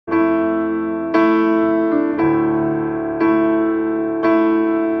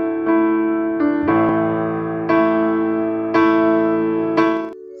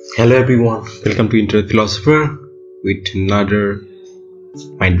Hello everyone, welcome to Internet Philosopher with another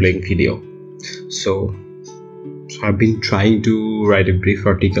mind-blowing video. So I've been trying to write a brief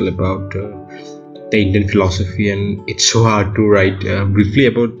article about the Indian philosophy, and it's so hard to write briefly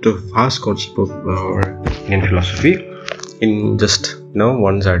about the vast concept of our Indian philosophy in just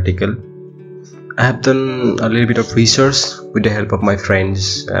one article. I have done a little bit of research with the help of my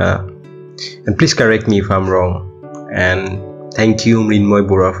friends, and please correct me if I'm wrong. And thank you, Mrinmoy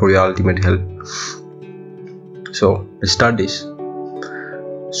for your ultimate help. So let's start this.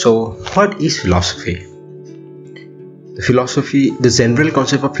 So what is philosophy? The general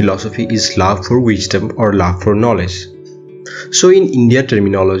concept of philosophy is love for wisdom or love for knowledge. So in Indian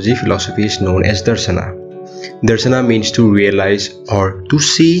terminology, philosophy is known as Darshana. Darshana means to realize or to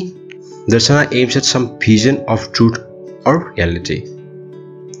see. Darshana aims at some vision of truth or reality.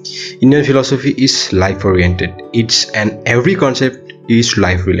 Indian philosophy is life-oriented. Every concept is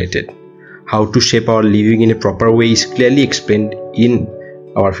life-related. How to shape our living in a proper way is clearly explained in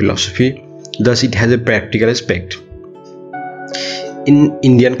our philosophy. Thus, it has a practical aspect. In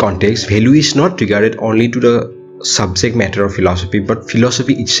Indian context, value is not regarded only to the subject matter of philosophy, but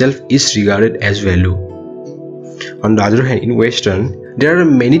philosophy itself is regarded as value. On the other hand, in Western, there are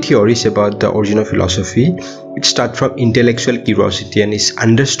many theories about the origin of philosophy, which start from intellectual curiosity and is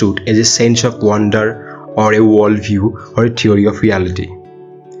understood as a sense of wonder or a worldview or a theory of reality.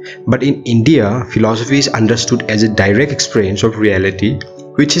 But in India, philosophy is understood as a direct experience of reality,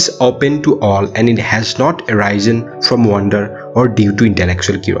 which is open to all, and it has not arisen from wonder or due to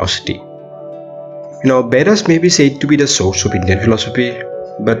intellectual curiosity. Vedas may be said to be the source of Indian philosophy,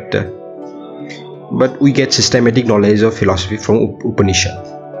 but we get systematic knowledge of philosophy from Upanishad.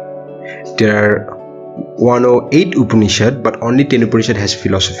 There are 108 Upanishad, but only 10 Upanishad has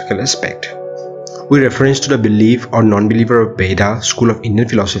philosophical aspect. With reference to the belief or non-believer of Veda, school of Indian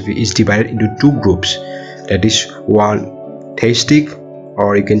philosophy is divided into two groups. That is, one, theistic,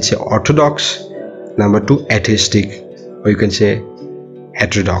 or you can say orthodox. Number two, atheistic, or you can say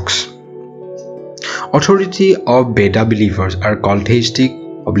heterodox. Authority of Veda believers are called theistic,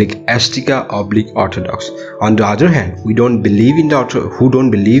 astika, orthodox. On the other hand, who don't believe in the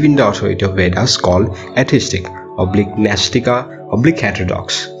authority of Vedas called atheistic, nastika,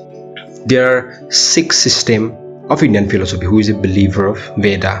 heterodox. There are 6 systems of Indian philosophy who is a believer of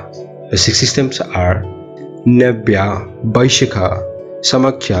Veda. The 6 systems are Navya, Vaishika,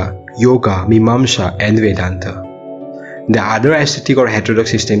 Samakhya, Yoga, Mimamsa, and Vedanta. The other ascetic or heterodox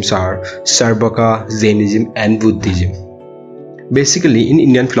systems are Sarvaka, Jainism, and Buddhism. Basically, in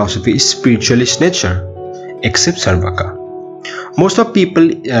Indian philosophy is spiritualist nature, except Sarvaka. Most of people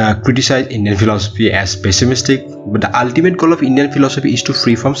criticize Indian philosophy as pessimistic, but the ultimate goal of Indian philosophy is to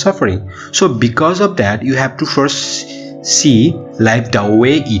free from suffering. So because of that, you have to first see life the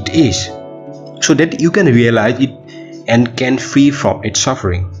way it is, so that you can realize it and can free from its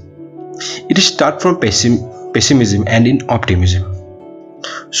suffering. It starts from pessimism and in optimism.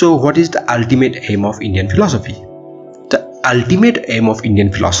 So what is the ultimate aim of Indian philosophy? The ultimate aim of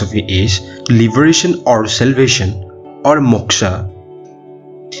Indian philosophy is liberation or salvation or moksha.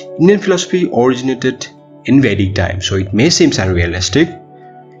 Indian philosophy originated in Vedic times, so it may seem unrealistic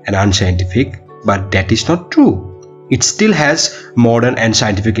and unscientific, but that is not true. It still has modern and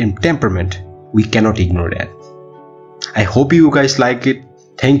scientific temperament. We cannot ignore that. I hope you guys like it.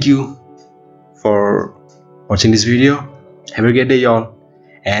 Thank you for watching this video. Have a great day, y'all,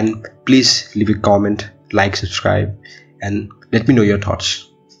 and please leave a comment, like, subscribe, and let me know your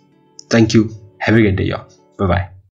thoughts. Thank you. Have a great day, y'all. Bye bye.